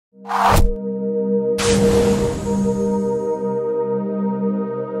We're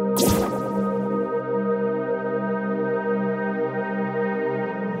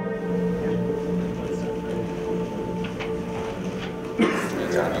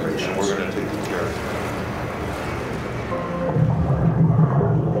going to take care of it.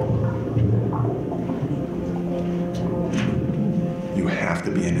 You have to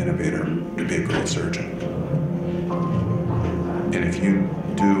be an innovator to be a great surgeon. And if you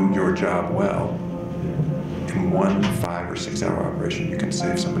do your job well, in one 5 or 6 hour operation, you can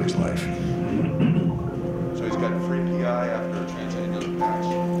save somebody's life. So he's got free PI after a transannulate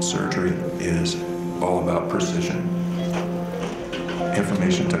patch. Surgery is all about precision.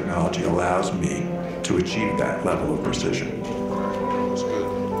 Information technology allows me to achieve that level of precision. That's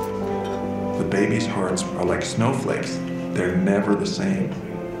good. The baby's hearts are like snowflakes. They're never the same.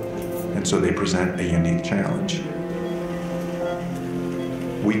 And so they present a unique challenge.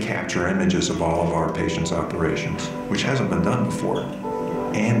 We capture images of all of our patients' operations, which hasn't been done before,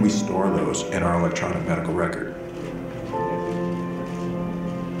 and we store those in our electronic medical record.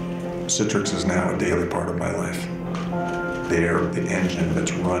 Citrix is now a daily part of my life. They're the engine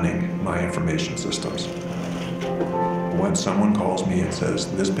that's running my information systems. When someone calls me and says,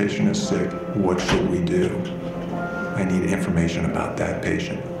 this patient is sick, what should we do? I need information about that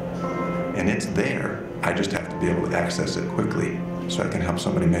patient. And it's there. I just have to be able to access it quickly so I can help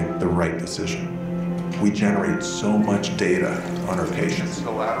somebody make the right decision. We generate so much data on our patients.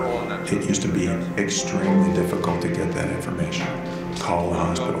 It used to be extremely difficult to get that information. Call the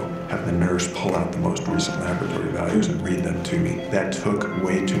hospital, have the nurse pull out the most recent laboratory values and read them to me. That took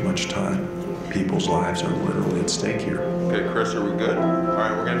way too much time. People's lives are literally at stake here. Okay, Chris, are we good? All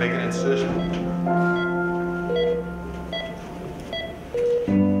right, we're going to make an incision.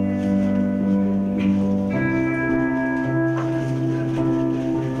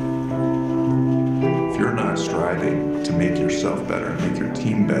 If you're not striving to make yourself better, make your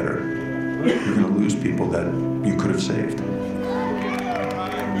team better, you're going to lose people that you could have saved.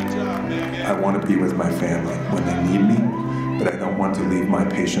 I want to be with my family when they need me, but I don't want to leave my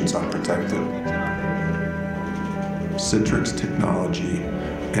patients unprotected. Citrix technology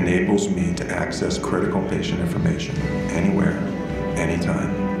enables me to access critical patient information anywhere,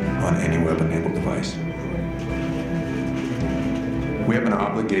 anytime, on any web-enabled device. We have an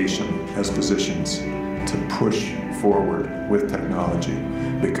obligation as physicians to push forward with technology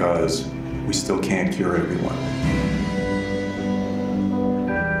because we still can't cure everyone.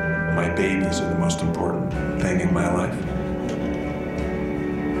 My babies are the most important thing in my life.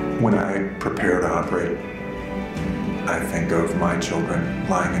 When I prepare to operate, I think of my children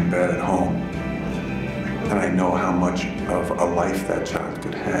lying in bed at home, and I know how much of a life that child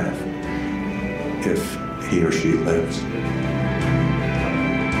could have if he or she lives.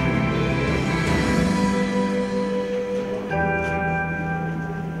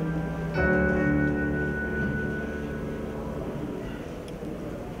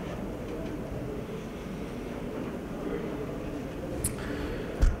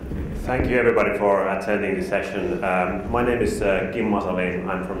 Thank you everybody for attending this session. My name is Masalin.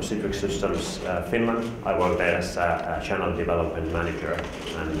 I'm from Citrix Systems Finland. I work there as a channel development manager,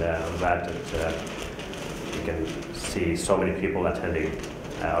 and I'm glad that you can see so many people attending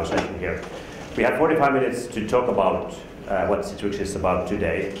our session here. We have 45 minutes to talk about what Citrix is about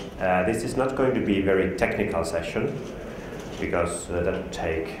today. This is not going to be a very technical session because that would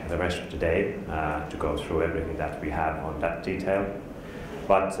take the rest of the day to go through everything that we have on that detail.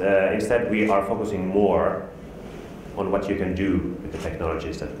 But instead we are focusing more on what you can do with the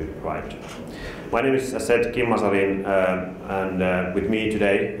technologies that we provide. My name is, as said, Masalin, and with me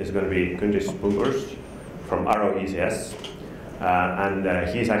today is going to be Kundis Bunkers from Arrow ECS, and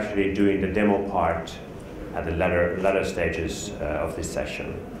he's actually doing the demo part at the latter stages of this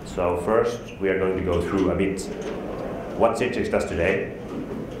session. So first we are going to go through a bit what Citrix does today,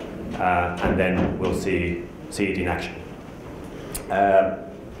 and then we'll see it in action.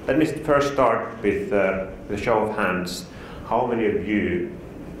 Let me first start with the show of hands. How many of you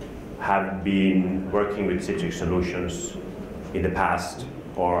have been working with Citrix solutions in the past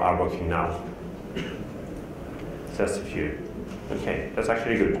or are working now? Just a few. Okay, that's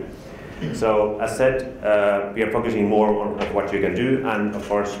actually good. So, as said, we are focusing more on what you can do, and of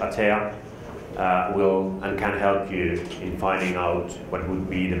course, Atea will and can help you in finding out what would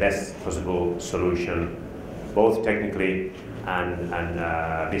be the best possible solution, both technically and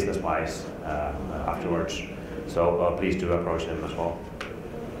business-wise afterwards. So please do approach them as well.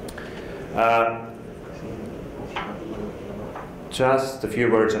 Just a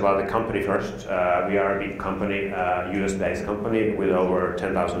few words about the company first. We are a big company, US-based company with over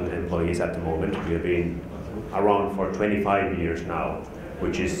 10,000 employees at the moment. We have been around for 25 years now,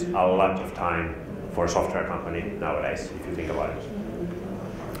 which is a lot of time for a software company nowadays, if you think about it.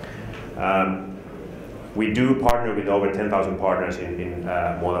 We do partner with over 10,000 partners in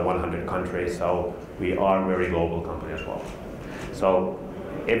more than 100 countries, so we are a very global company as well. So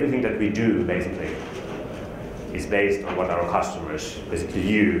everything that we do, basically, is based on what our customers, basically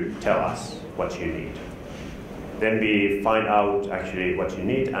you, tell us what you need. Then we find out actually what you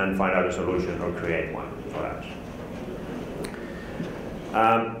need and find out a solution or create one for that.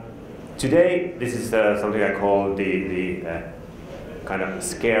 Today, this is something I call the kind of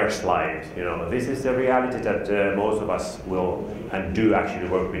scare slide. You know, this is the reality that most of us will and do actually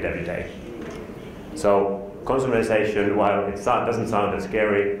work with every day. So consumerization, while it doesn't sound that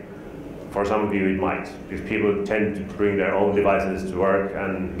scary, for some of you it might, because people tend to bring their own devices to work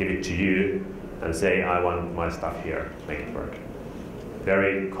and give it to you and say, I want my stuff here, make it work.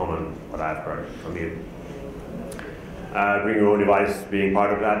 Very common what I've heard from you. Bring your own device being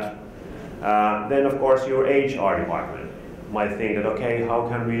part of that. Then of course your HR department might think that, okay, how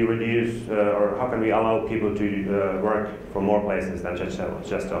can we reduce or how can we allow people to work from more places than just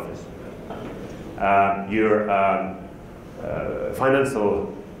office? Your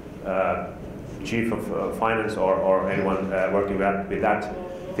financial chief of finance or anyone working with that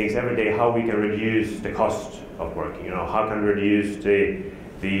thinks every day how we can reduce the cost of working. You know, how can we reduce the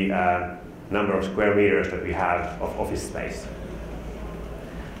number of square meters that we have of office space.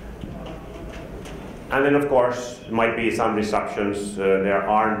 And then, of course, there might be some disruptions. There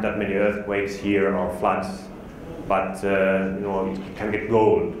aren't that many earthquakes here or floods, but you know, it can get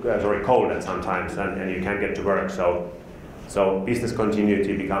cold at sometimes, and you can't get to work. So business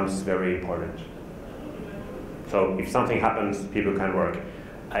continuity becomes very important. So if something happens, people can work.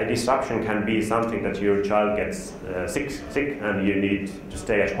 A disruption can be something that your child gets sick, and you need to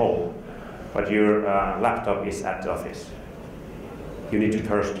stay at home, but your laptop is at the office. You need to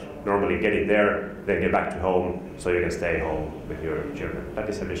first normally get it there, then get back to home, so you can stay home with your children. That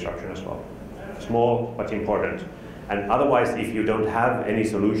is a disruption as well. Small, but important. And otherwise, if you don't have any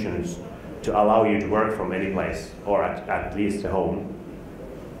solutions to allow you to work from any place, or at least at home,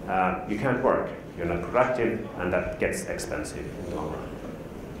 you can't work. You're not productive, and that gets expensive in the long run.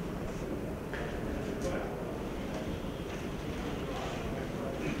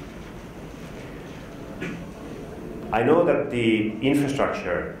 I know that the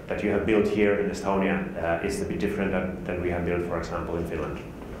infrastructure that you have built here in Estonia is a bit different than we have built, for example, in Finland.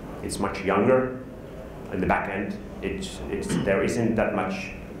 It's much younger in the back end. There isn't that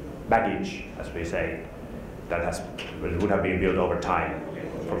much baggage, as we say, that would have been built over time,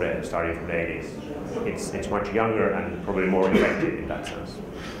 starting from the 80s. It's much younger and probably more effective in that sense.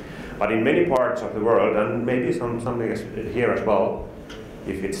 But in many parts of the world, and maybe something here as well,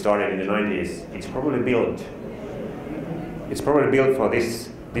 if it started in the 90s, it's probably built for this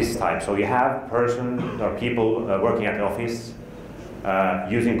type. So you have people working at the office,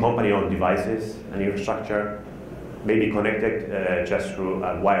 using company-owned devices and infrastructure, maybe connected just through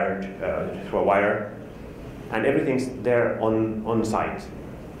a wire, and everything's there on site.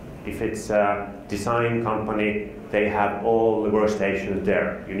 If it's a design company, they have all the workstations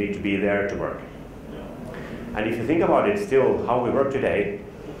there. You need to be there to work. And if you think about it, still how we work today,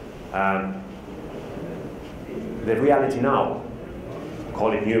 the reality now,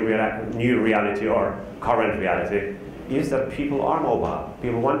 call it new reality or current reality, is that people are mobile.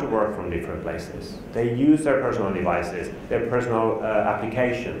 People want to work from different places. They use their personal devices, their personal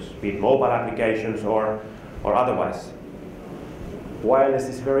applications, be it mobile applications or otherwise. Wireless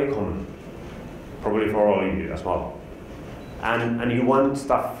is very common, probably for all of you as well. And you want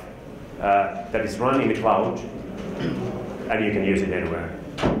stuff that is run in the cloud, and you can use it anywhere.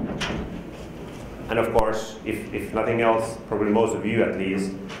 And of course, if nothing else, probably most of you at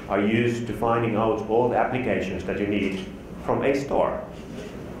least, are used to finding out all the applications that you need from a store.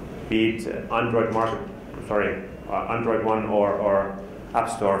 Be it Android One or App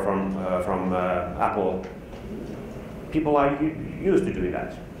Store from Apple. People are used to doing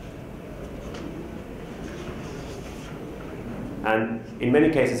that. And in many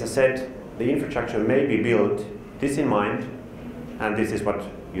cases, as I said, the infrastructure may be built this in mind, and this is what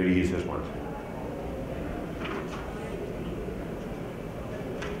your users want.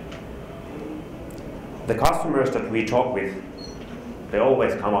 The customers that we talk with, they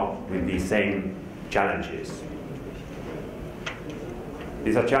always come up with these same challenges.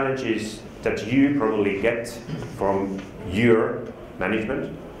 These are challenges that you probably get from your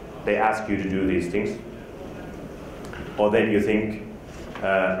management. They ask you to do these things. or then you think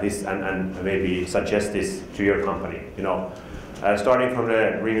this and maybe suggest this to your company. You know, starting from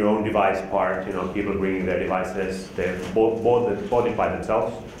the bring your own device part, you know, people bringing their devices, they bought it by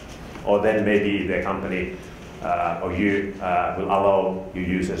themselves, or then maybe the company or you will allow your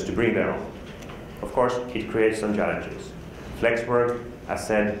users to bring their own. Of course, it creates some challenges. Flex work, as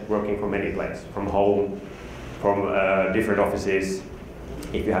said, working from any place, from home, from different offices,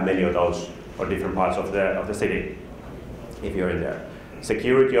 if you have many of those, or different parts of the city, if you're in there.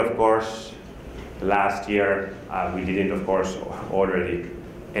 Security, of course, last year we didn't, of course, order the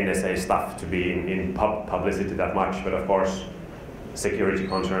NSA stuff to be in publicity that much, but of course, security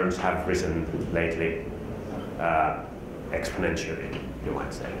concerns have risen lately exponentially, you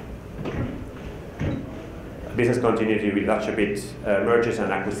might say. Business continuity, we touch a bit mergers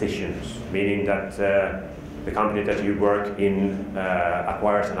and acquisitions, meaning that the company that you work in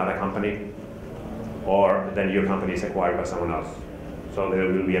acquires another company, or then your company is acquired by someone else. So there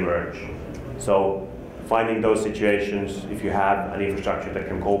will be a merge. So finding those situations, if you have an infrastructure that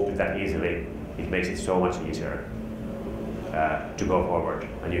can cope with that easily, it makes it so much easier to go forward,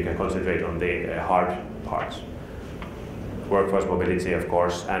 and you can concentrate on the hard parts. Workforce mobility, of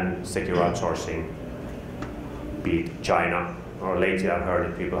course, and secure outsourcing, be it China, or lately I've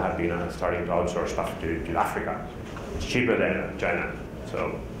heard that people have been starting to outsource stuff to Africa. It's cheaper than China.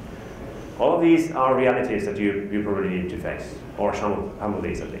 So all of these are realities that you probably need to face, or some of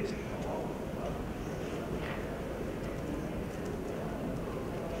these at least.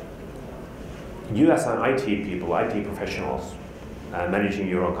 You as an IT people, IT professionals, managing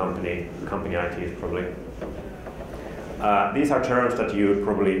your own company IT probably, these are terms that you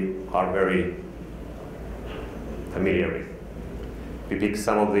probably are very familiar with. We pick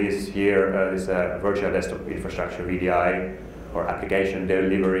some of these here, this virtual desktop infrastructure, VDI, or application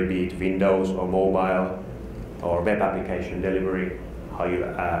delivery, be it Windows or mobile, or web application delivery, how you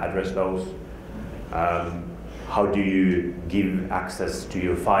address those. How do you give access to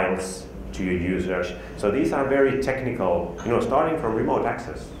your files to your users? So these are very technical, you know, starting from remote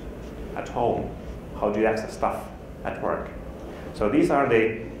access at home. How do you access stuff at work? So these are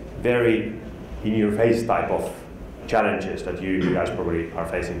the very in-your-face type of challenges that you guys probably are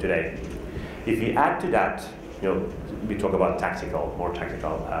facing today. If you add to that, you know, we talk about more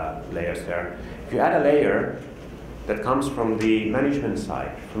tactical layers there. If you add a layer that comes from the management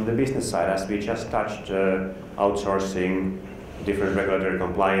side, from the business side, as we just touched, outsourcing, different regulatory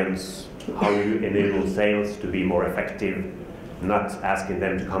compliance, how you enable sales to be more effective, not asking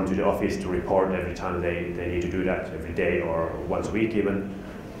them to come to the office to report every time they need to do that every day or once a week even.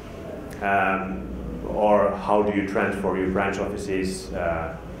 Or how do you transfer your branch offices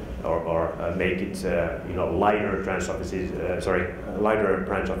or make it lighter branch offices? Lighter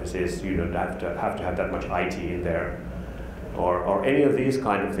branch offices. You don't have to have that much IT in there, or any of these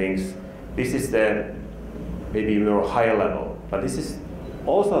kind of things. This is the maybe more higher level, but this is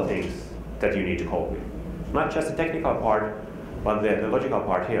also things that you need to cope with. Not just the technical part, but the logical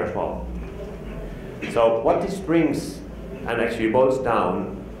part here as well. So what this brings and actually boils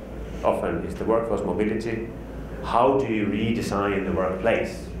down often is the workforce mobility. How do you redesign the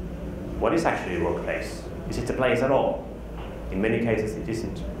workplace? What is actually a workplace? Is it a place at all? In many cases it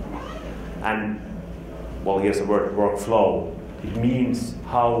isn't. And, well, here's the word workflow. It means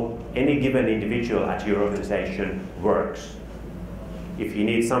how any given individual at your organization works. If you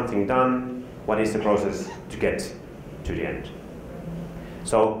need something done, what is the process to get to the end?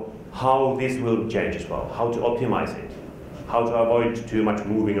 So how this will change as well, how to optimize it, how to avoid too much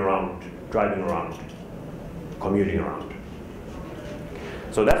moving around, driving around, commuting around.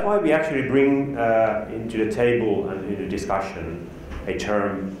 So that's why we actually bring into the table and into discussion a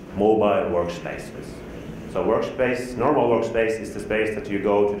term, mobile workspaces. So workspace, normal workspace is the space that you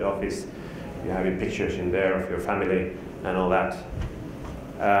go to the office, you have your pictures in there of your family and all that.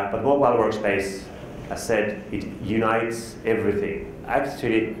 But mobile workspace, as said, it unites everything.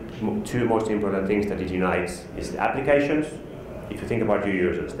 Actually, two most important things that it unites is the applications. If you think about your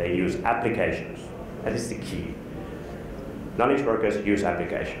users, they use applications. That is the key. Knowledge workers use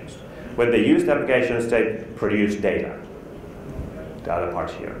applications. When they use the applications, they produce data. The other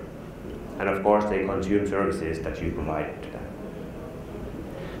part here. And of course, they consume services that you provide to them.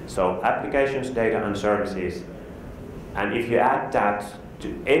 So applications, data, and services. And if you add that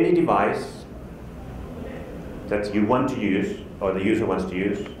to any device that you want to use, or the user wants to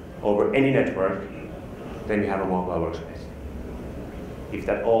use, over any network, then you have a mobile workspace. If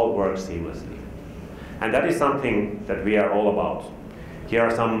that all works seamlessly. And that is something that we are all about. Here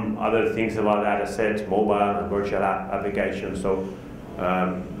are some other things about that, as said, mobile and virtual applications. So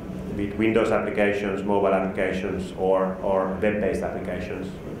be it Windows applications, mobile applications, or web-based applications.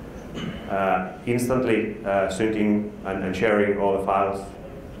 Instantly syncing and sharing all the files.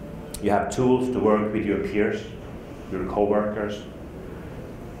 You have tools to work with your peers, your co-workers,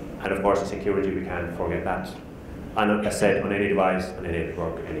 and of course the security, we can't forget that. And as said, on any device, on any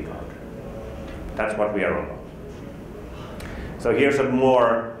network, any cloud. That's what we are all about. So here's a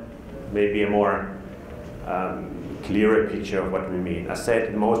more, maybe a more clearer picture of what we mean. As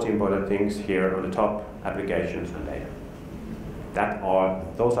said, the most important things here on the top, applications and data.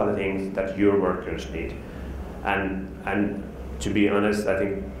 Those are the things that your workers need. And to be honest, I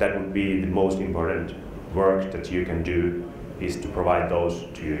think that would be the most important work that you can do, is to provide those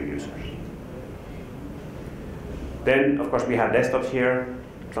to your users. Then, of course, we have desktops here.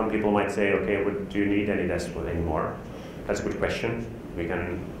 Some people might say, okay, well, do you need any desktop anymore? That's a good question. We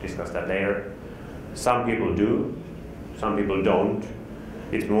can discuss that later. Some people do, some people don't.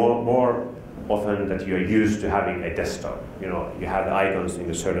 It's more often that you're used to having a desktop. You know, you have the icons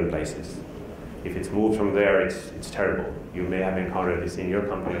in certain places. If it's moved from there, it's terrible. You may have encountered this in your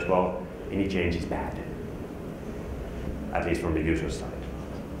company as well. Any change is bad, at least from the user side,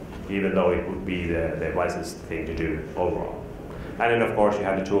 even though it would be the wisest thing to do overall. And then, of course, you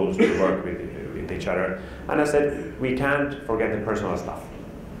have the tools to work with each other. And I said, we can't forget the personal stuff.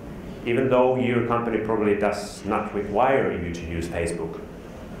 Even though your company probably does not require you to use Facebook,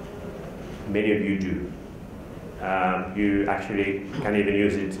 many of you do. You actually can even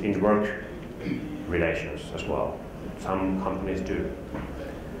use it in work relations as well. Some companies do.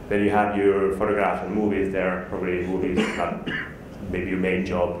 Then you have your photographs and movies there. Probably movies not maybe your main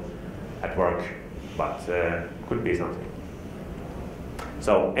job at work, but could be something.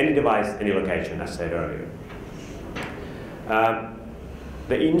 So any device, any location, as said earlier.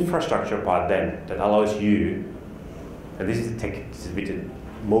 The infrastructure part then that allows you, and this is the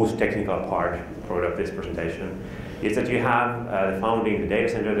most technical part probably of this presentation, is that you have the founding the data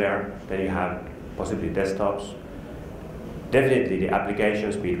center there, then you have possibly desktops, definitely the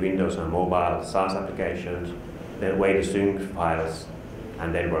applications, be it Windows and mobile, SaaS applications, then way to sync files,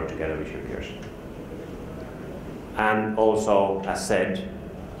 and then work together with your peers. And also, as said,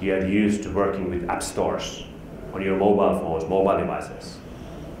 you are used to working with app stores on your mobile phones, mobile devices.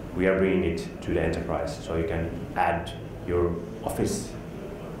 We are bringing it to the enterprise, so you can add your Office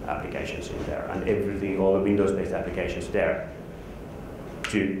applications in there, and everything, all the Windows-based applications there,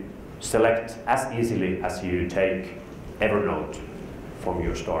 to select as easily as you take Evernote from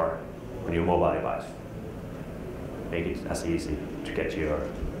your store on your mobile device. Make it as easy to get your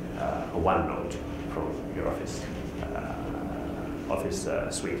OneNote from your Office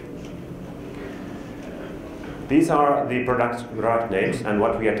suite. These are the product names, and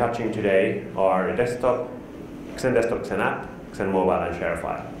what we are touching today are Desktop, XenDesktop, XenApp, XenMobile, and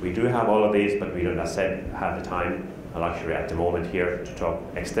ShareFile. We do have all of these, but we don't, as said, have the time, a luxury at the moment here to talk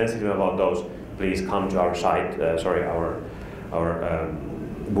extensively about those. Please come to our site, our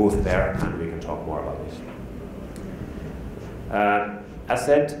booth there, and we can talk more about this. As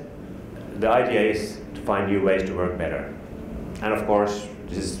said, the idea is to find new ways to work better. And of course,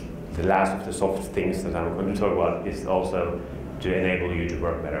 this is the last of the soft things that I'm going to talk about, is also to enable you to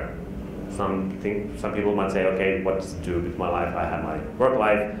work better. Some people might say, okay, what does it do with my life? I have my work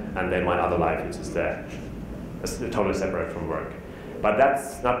life, and then my other life is just it's totally separate from work. But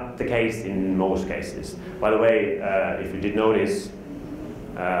that's not the case in most cases. By the way, if you did notice,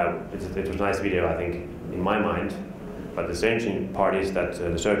 it was a nice video, I think, in my mind. But the strange part is that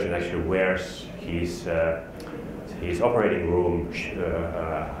the surgeon actually wears his operating room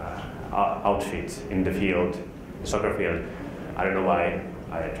outfit in the field, the soccer field. I don't know why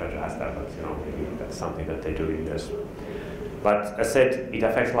I tried to ask that, but you know, maybe that's something that they do in this. But as said, it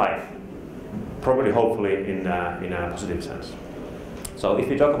affects life, probably, hopefully, in a positive sense. So if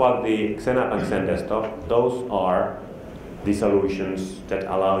you talk about the XenApp and XenDesktop, those are the solutions that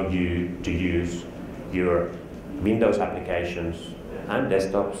allow you to use your Windows applications and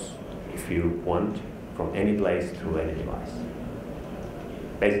desktops, if you want, from any place through any device.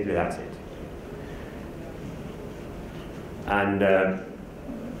 Basically, that's it. And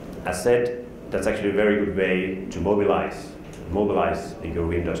as said, that's actually a very good way to mobilize your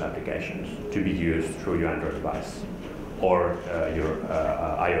Windows applications to be used through your Android device or your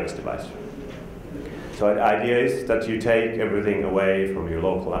iOS device. So the idea is that you take everything away from your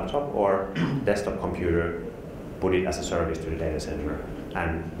local laptop or desktop computer, put it as a service to the data center,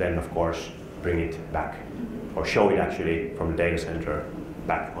 and then, of course, bring it back, or show it actually from the data center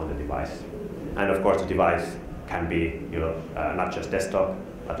back on the device. And of course, the device can be, you know, not just desktop,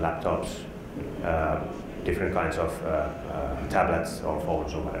 but laptops, different kinds of tablets or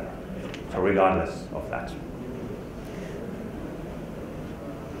phones or whatever. So regardless of that.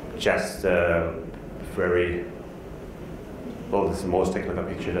 Just very, well, this is the most technical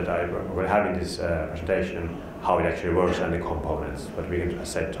picture that I will have in this presentation, how it actually works and the components, but we can, as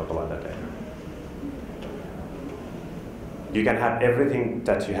I said, talk about that later. You can have everything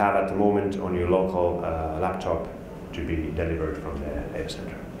that you have at the moment on your local laptop to be delivered from the data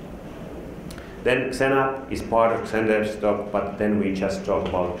center. Then XenApp is part of XenDesktop, but then we just talk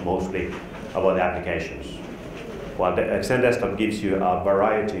about mostly about the applications. While the XenDesktop gives you a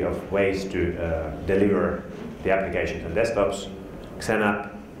variety of ways to deliver the applications and desktops,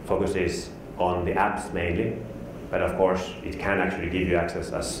 XenApp focuses on the apps mainly, but of course it can actually give you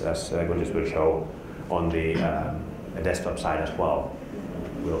access, as Gundis will show, on the desktop side as well.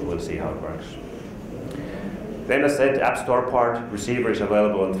 We'll see how it works. Then as I said, the App Store part, receiver is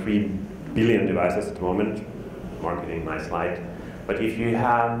available on 3 billion devices at the moment. Marketing, nice slide. But if you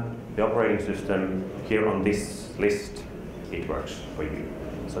have the operating system here on this list, it works for you.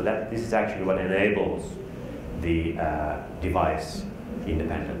 So this is actually what enables the device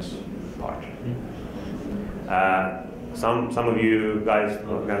independence part. Some of you guys are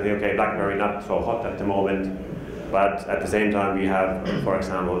going to think, okay, BlackBerry not so hot at the moment, but at the same time we have, for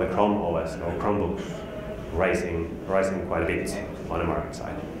example, the Chrome OS or Chromebooks rising quite a bit on the market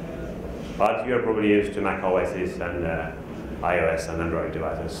side. But you're probably used to Mac OSs and iOS and Android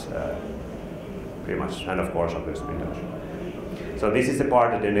devices pretty much, and of course obviously Windows. So this is the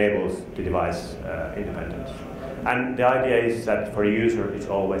part that enables the device independence. And the idea is that for a user it's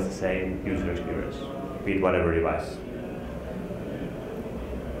always the same user experience, be it whatever device.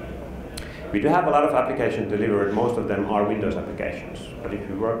 We do have a lot of applications delivered, most of them are Windows applications. But if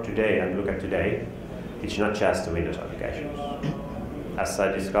you work today and look at today, it's not just the Windows applications. As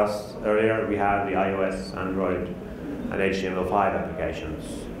I discussed earlier, we have the iOS, Android, and HTML5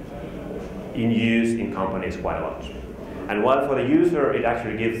 applications in use in companies quite a lot. And while for the user, it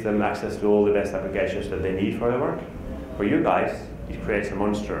actually gives them access to all the best applications that they need for their work, for you guys, it creates a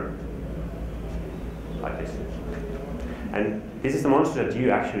monster like this. And this is the monster that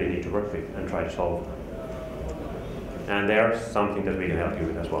you actually need to work with and try to solve. And there's something that we can help you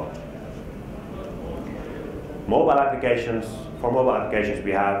with as well. Mobile applications. For mobile applications,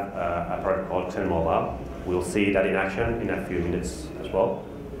 we have a product called XenMobile. We'll see that in action in a few minutes as well.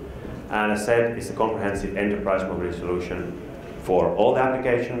 And as I said, it's a comprehensive enterprise mobility solution for all the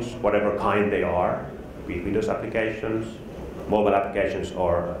applications, whatever kind they are, be it Windows applications, mobile applications,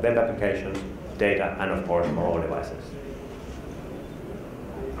 or web applications, data, and of course for all devices.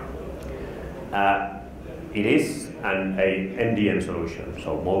 It is an MDM solution,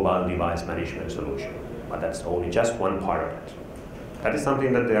 so mobile device management solution, but that's only just one part of it. That is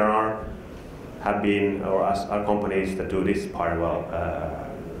something that there have been, or are companies that do this part well,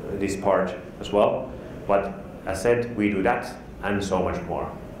 this part as well. But as I said, we do that and so much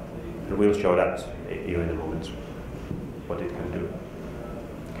more. And we'll show that here in a moment, what it can do.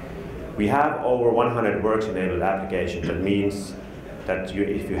 We have over 100 works-enabled applications. That means that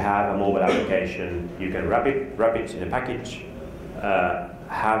if you have a mobile application, you can wrap it in a package,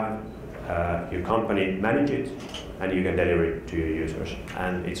 have your company manage it, and you can deliver it to your users.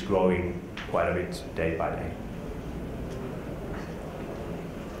 And it's growing quite a bit day by day.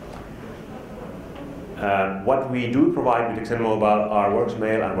 What we do provide with XenMobile are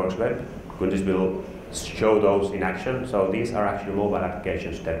WorksMail and WorksWeb. Gundis will show those in action. So these are actually mobile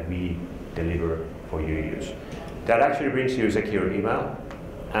applications that we deliver for your use. That actually brings you secure email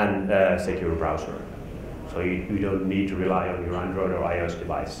and secure browser. So you don't need to rely on your Android or iOS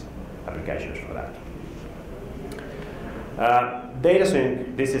device applications for that. Data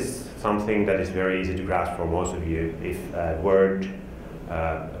sync, this is something that is very easy to grasp for most of you. If Word,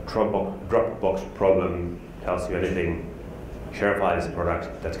 Dropbox problem tells you anything, ShareFile is a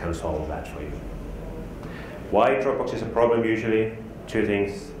product that can solve that for you. Why Dropbox is a problem usually? Two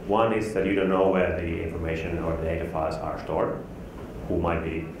things. One is that you don't know where the information or the data files are stored, who might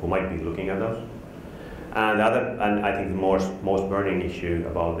be looking at those. And the other, and I think the most burning issue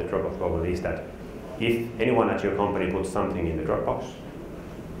about the Dropbox problem is that if anyone at your company puts something in the Dropbox,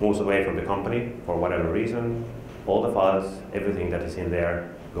 moves away from the company for whatever reason, all the files, everything that is in there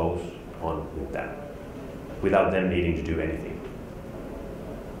goes on with them, without them needing to do anything.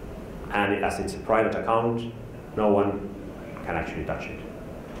 And as it's a private account, no one can actually touch it.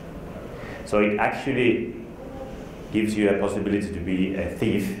 So it actually gives you a possibility to be a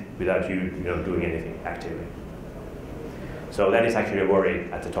thief without you doing anything actively. So that is actually a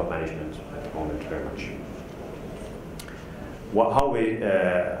worry at the top management at the moment very much. how we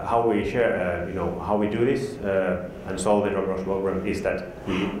share, how we do this and solve the Dropbox problem is that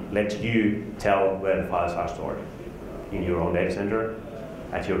we let you tell where the files are stored in your own data center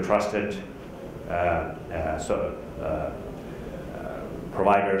at your trusted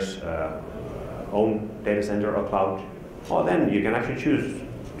provider's own data center or cloud, or then you can actually choose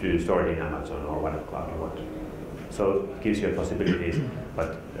to store it in Amazon or whatever cloud you want. So it gives you possibilities,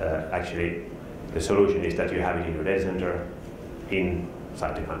 but actually the solution is that you have it in your data center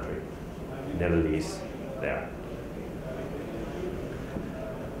inside the country. It never leaves there.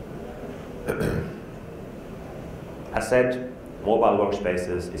 As said, mobile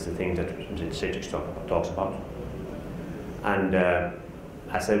workspaces is the thing that Citrix talks about. And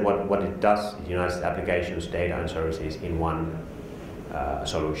as said, what it does, it unites applications, data, and services in one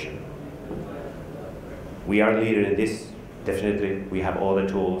solution. We are a leader in this, definitely. We have all the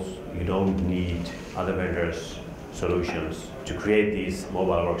tools. You don't need other vendors' solutions to create these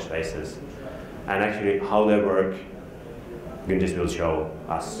mobile workspaces. And actually, how they work, Gyntys will show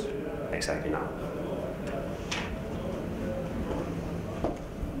us exactly now.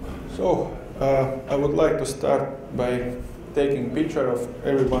 So, I would like to start by taking a picture of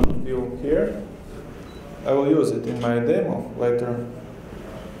every one of you here. I will use it in my demo later.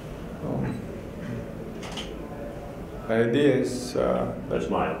 The idea is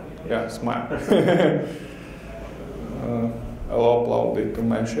Smile. Yeah, smile. I'll upload it to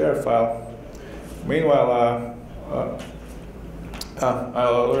my ShareFile. Meanwhile, I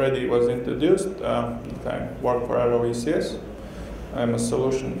already was introduced. I work for ROECS. I'm a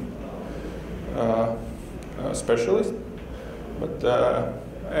solution specialist, but I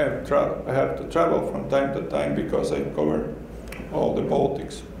have to travel from time to time because I cover all the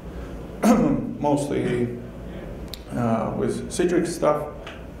Baltics, mostly with Citrix stuff.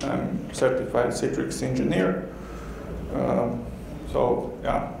 I'm certified Citrix engineer, so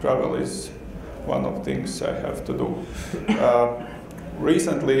yeah, travel is one of the things I have to do.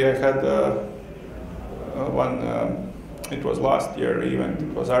 Recently, I had one. It was last year event.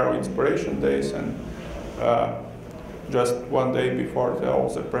 It was Arrow Inspiration Days, and just one day before all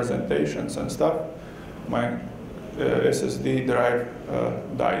the presentations and stuff, my SSD drive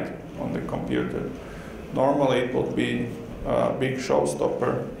died on the computer. Normally, it would be a big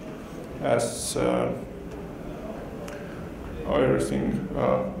showstopper, as everything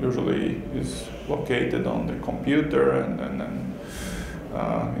usually is located on the computer, and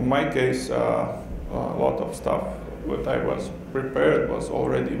in my case, a lot of stuff that I was prepared was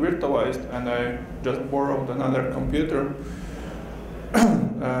already virtualized, and I just borrowed another computer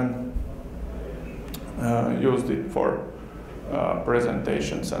and used it for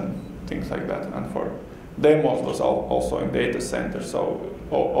presentations and things like that, and for demos was also in data center, so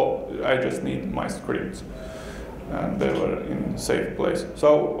I just need my scripts, and they were in a safe place.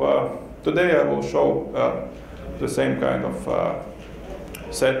 So today I will show the same kind of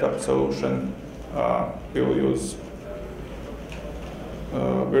setup solution. We'll use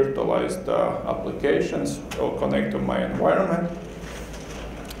virtualized applications. I'll connect to my environment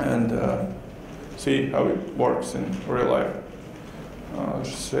and see how it works in real life. I'll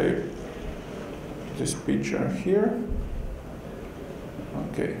save this picture here.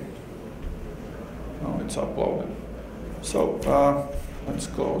 Okay. Now it's uploaded. So let's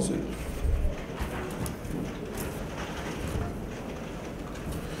close it.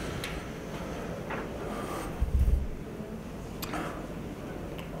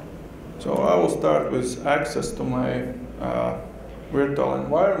 So I will start with access to my virtual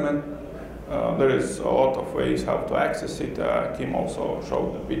environment. There is a lot of ways how to access it. Kim also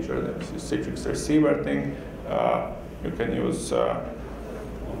showed the picture. This is Citrix receiver thing. You can use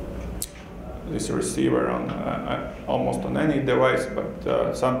this receiver on almost on any device,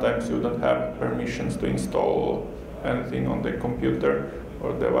 but sometimes you don't have permissions to install anything on the computer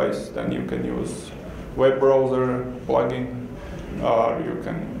or device. Then you can use web browser plugin, or you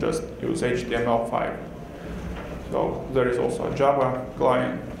can just use HTML5. So there is also a Java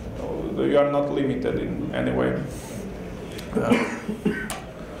client. So you are not limited in any way.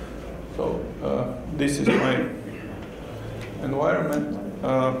 So this is my environment.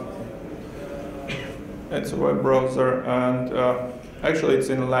 It's a web browser, and actually it's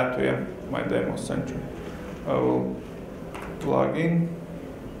in Latvia, my demo center. I will log in.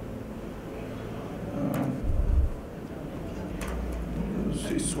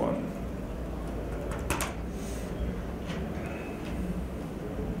 This one.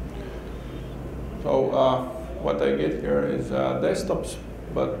 So what I get here is desktops,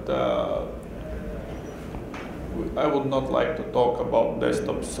 but I would not like to talk about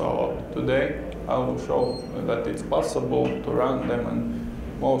desktops a lot today. I will show that it's possible to run them, and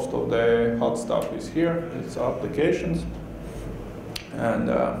most of the hot stuff is here. It's applications. And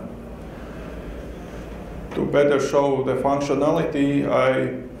to better show the functionality,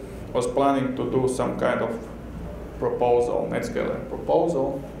 I was planning to do some kind of proposal, NetScaler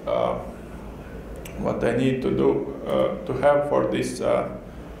proposal. What I need to do to have for this,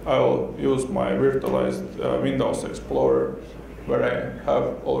 I'll use my virtualized Windows Explorer, where I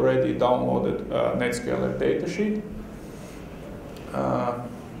have already downloaded NetScaler datasheet.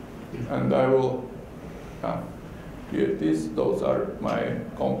 And I will here those are my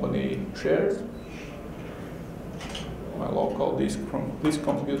company shares, my local disk from this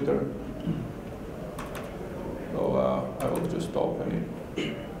computer. So I will just open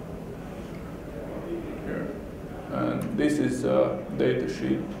it here. And this is a data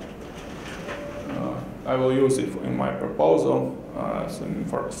sheet. I will use it in my proposal as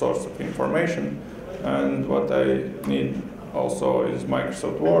a source of information. And what I need also is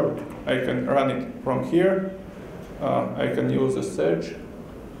Microsoft Word. I can run it from here. I can use a search.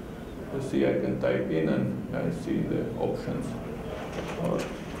 You see, I can type in and I see the options. Or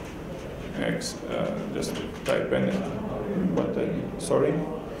just type in what I need. Sorry,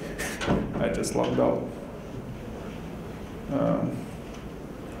 I just logged out.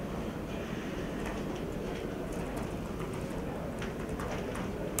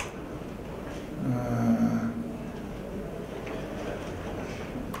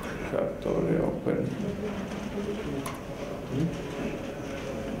 Factory open.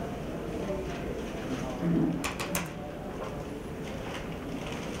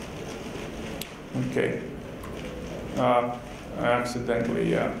 Okay. I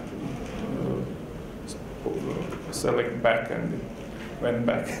accidentally select back and it went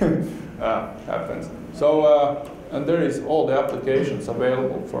back. Happens. So, and there is all the applications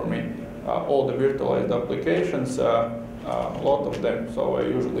available for me. All the virtualized applications, a lot of them. So I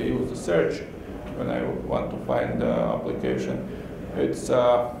usually use the search when I want to find the application. It's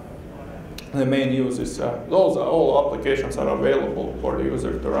the main use is all applications are available for the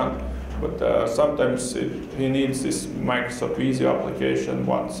user to run. But sometimes he needs this Microsoft Visio application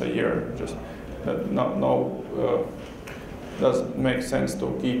once a year. Just doesn't make sense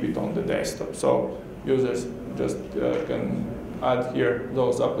to keep it on the desktop. So users just can add here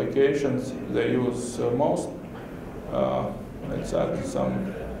those applications they use most. Let's add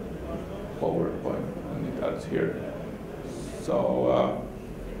some PowerPoint, and it adds here. So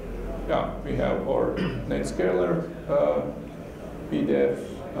yeah, we have our NetScaler PDF.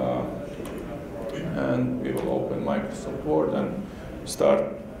 And we will open Microsoft Word and start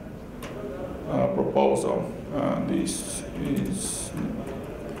a proposal. This is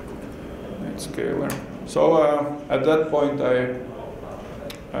NetScaler. So at that point, I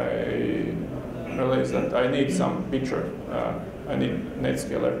realized that I need some picture. I need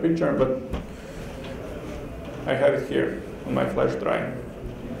NetScaler picture, but I have it here on my flash drive.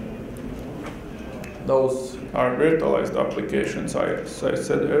 Those are virtualized applications. As I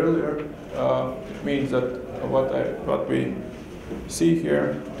said earlier, it means that what we see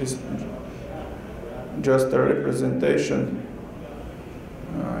here is just a representation.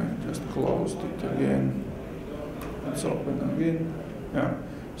 I just closed it again. Let's open again. Yeah.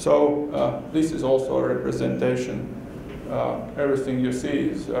 So this is also a representation. Everything you see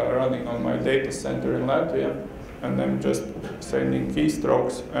is running on my data center in Latvia, and I'm just sending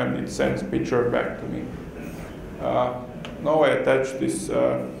keystrokes, and it sends picture back to me. Now I attach this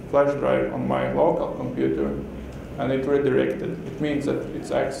flash drive on my local computer, and it redirected. It means that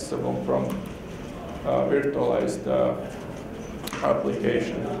it's accessible from virtualized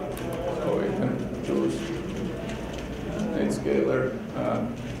application. So we can choose NetScaler.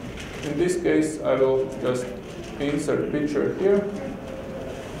 In this case, I will just insert picture here.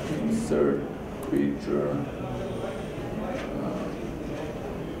 Insert picture.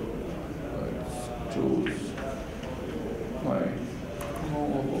 Let's choose my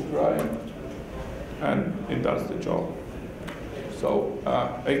mobile drive, and it does the job. So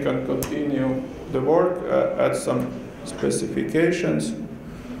I can continue the work, add some specifications.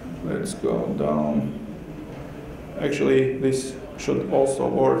 Let's go down. Actually, this should also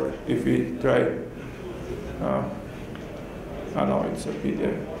work if we try. I know it's a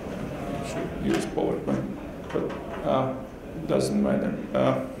PDF. I should use PowerPoint, but it doesn't matter.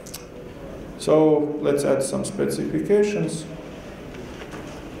 So let's add some specifications.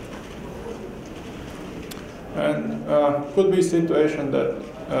 And could be a situation that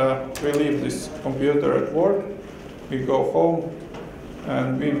we leave this computer at work, we go home,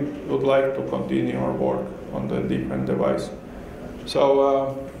 and we would like to continue our work on the different device.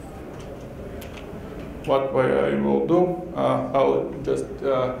 So what I will do, I'll just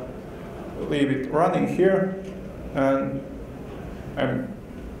leave it running here, and I'm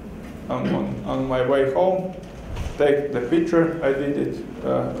on my way home. Take the picture. I did it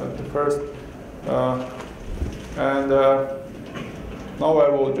at the first, and now I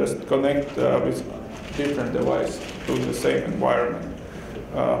will just connect with different device to the same environment.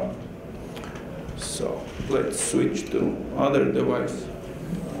 So let's switch to other device.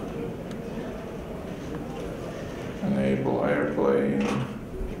 Enable AirPlay.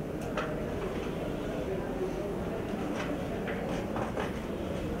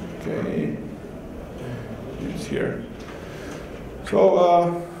 Okay, it's here.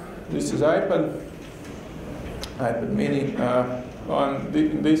 So this is iPad Mini.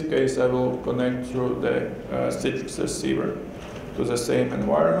 In this case, I will connect through the Citrix receiver to the same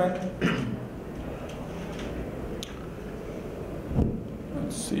environment.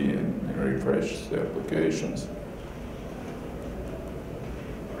 Let's see and refresh the applications.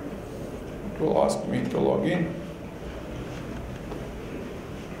 It will ask me to log in.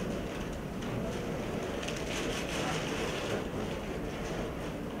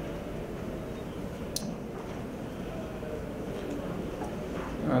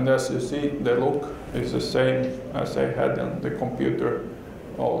 And as you see, the look is the same as I had on the computer.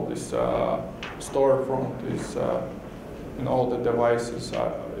 All this storefront is, and all the devices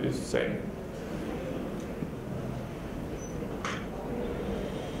is the same.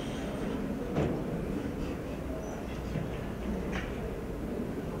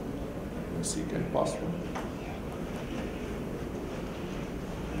 Secret password.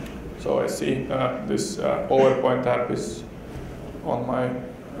 So I see this PowerPoint app is on my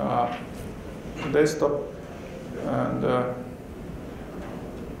desktop, and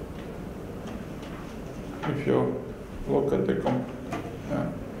if you look at the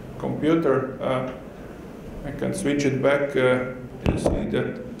computer, I can switch it back. You see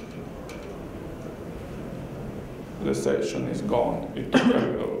that the session is gone. It took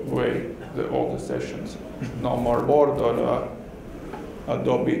away all the sessions. No more Word or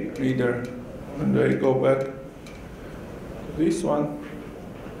Adobe Reader. And I go back to this one,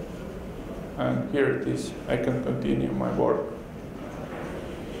 and here it is. I can continue my work.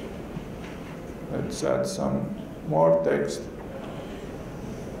 Let's add some more text.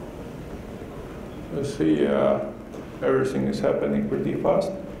 You see everything is happening pretty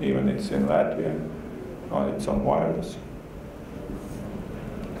fast, even it's in Latvian, it's on wireless.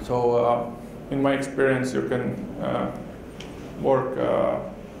 So in my experience, you can work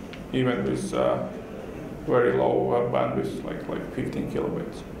even with very low bandwidth, like 15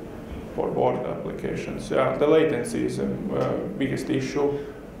 kilobits for Word applications. The latency is the biggest issue.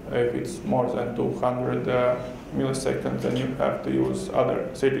 If it's more than 200 milliseconds, then you have to use other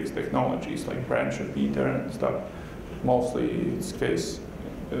Citrix technologies like branch repeater and stuff. Mostly, in this case,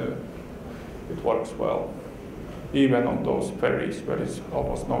 it works well, even on those ferries where there's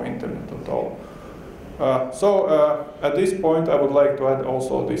almost no internet at all. So at this point, I would like to add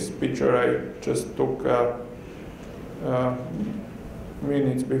also this picture I just took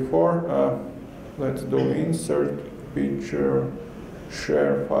minutes before. Let's do insert picture,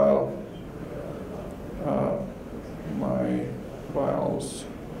 share file, my files,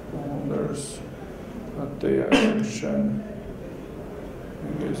 folders, Atea action.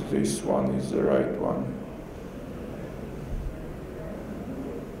 I guess this one is the right one.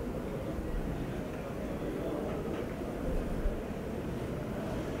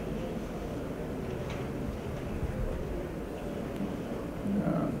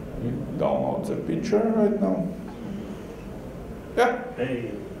 Download the picture right now. Yeah.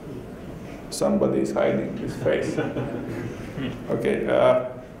 Hey. Somebody is hiding his face. Okay.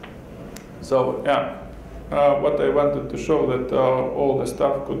 So yeah, what I wanted to show that all the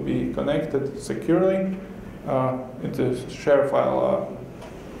stuff could be connected securely. It's a ShareFile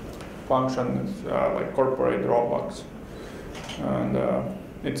function. It's like corporate Dropbox, and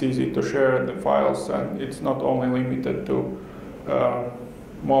it's easy to share the files. And it's not only limited to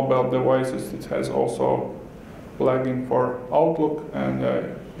mobile devices. It has also plugin for Outlook, and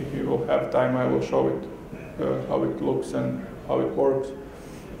if you will have time, I will show it how it looks and how it works.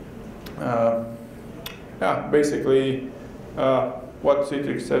 Yeah, basically, what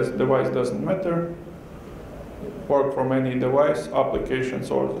Citrix says, device doesn't matter. Work from any device.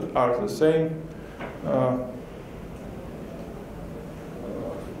 Applications are the same.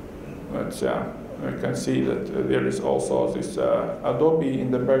 I can see that there is also this Adobe in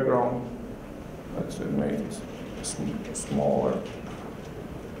the background. Let's make it smaller.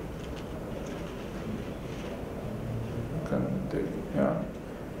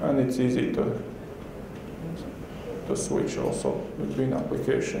 And it's easy to to switch also between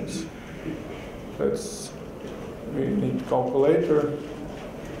applications. We need calculator,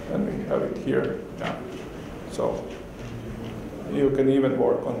 and we have it here. Yeah. So you can even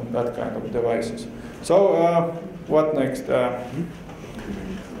work on that kind of devices. So what next?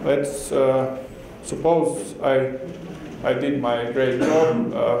 Let's suppose I did my great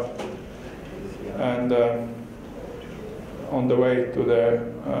job, and on the way to the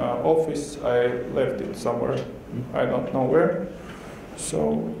office I left it somewhere, I don't know where.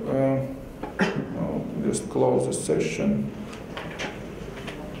 So I'll just close the session.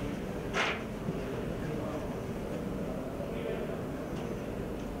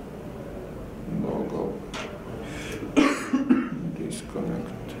 Logo. Disconnect.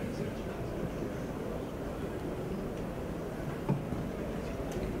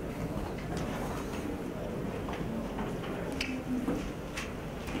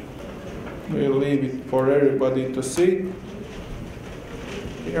 We'll leave it for everybody to see.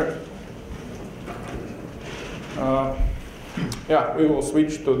 Here. Yeah, we will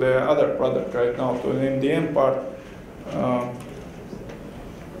switch to the other product right now, to the MDM part.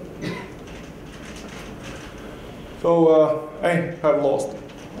 So I have lost.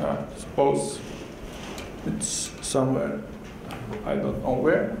 Suppose it's somewhere, I don't know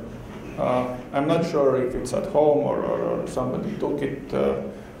where. I'm not sure if it's at home or somebody took it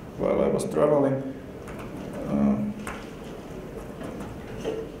while I was traveling.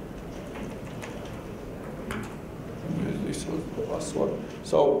 This was the password.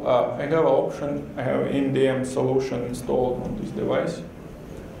 So I have an option. I have MDM solution installed on this device.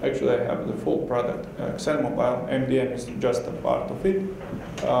 Actually, I have the full product. XenMobile MDM is just a part of it,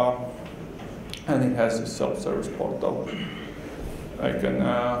 and it has a self-service portal. I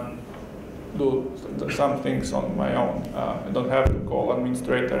can do some things on my own. I don't have to call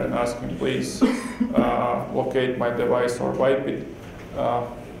administrator and ask him, please locate my device or wipe it.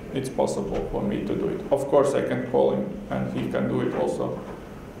 It's possible for me to do it. Of course, I can call him and he can do it also.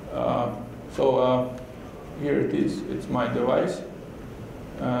 So here it is. It's my device.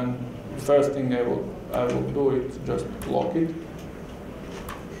 And the first thing I will do is just lock it.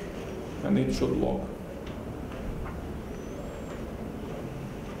 And it should lock.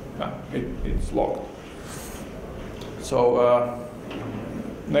 Yeah, it's locked. So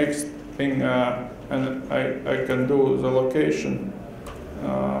next thing, and I can do the location.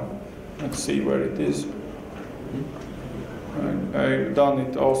 Let's see where it is. I've done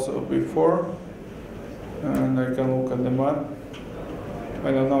it also before, and I can look at the map.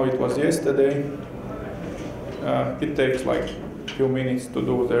 I don't know, it was yesterday. It takes like a few minutes to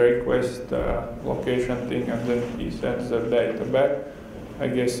do the request location thing, and then he sends the data back. I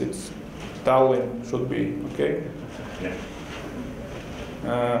guess it's Tallinn should be okay. Yeah.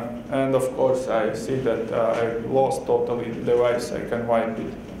 And of course, I see that I lost totally the device. I can wipe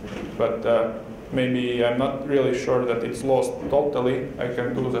it, but maybe I'm not really sure that it's lost totally. I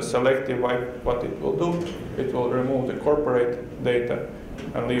can do the selective wipe. What it will do, it will remove the corporate data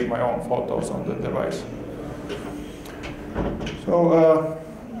and leave my own photos on the device. So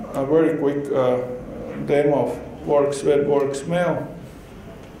a very quick demo of Works Web, Works Mail.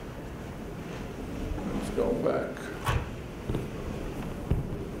 Let's go back.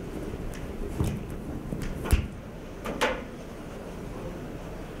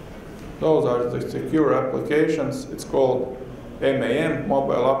 Those are the secure applications. It's called MAM,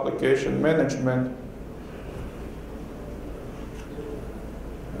 Mobile Application Management.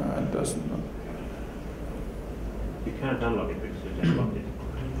 It doesn't. You can't unlock it because you just locked it.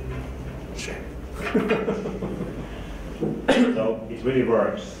 Shame. So it really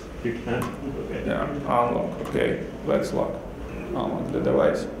works. You can. Okay. Yeah, unlock. Okay, let's lock. Unlock the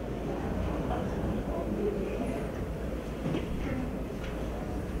device.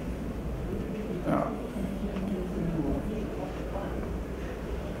 Yeah.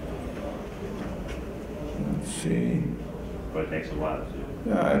 Let's see. But it takes a while.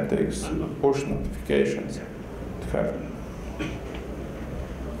 Yeah, it takes push notifications to happen.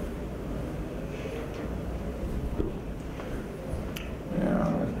 Yeah.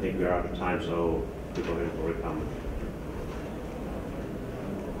 I think we're out of time, so people will come.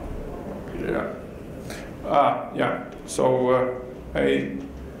 Yeah. Yeah. So I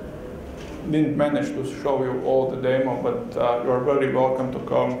didn't manage to show you all the demo, but you're very welcome to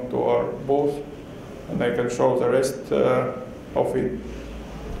come to our booth, and I can show the rest of it.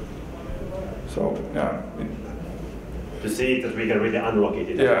 So yeah. To see that we can really unlock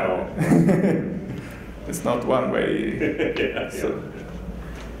it. Yeah. It's not one way. Yeah, so, yeah.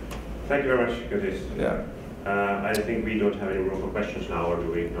 Thank you very much, Curtis. Yeah. I think we don't have any room for questions now, or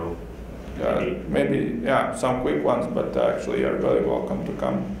do we? No. maybe some quick ones, but actually you're very welcome to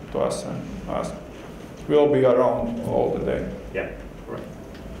come to us and ask. We'll be around all the day. Yeah, right.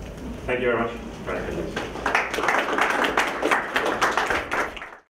 Thank you very much for attending.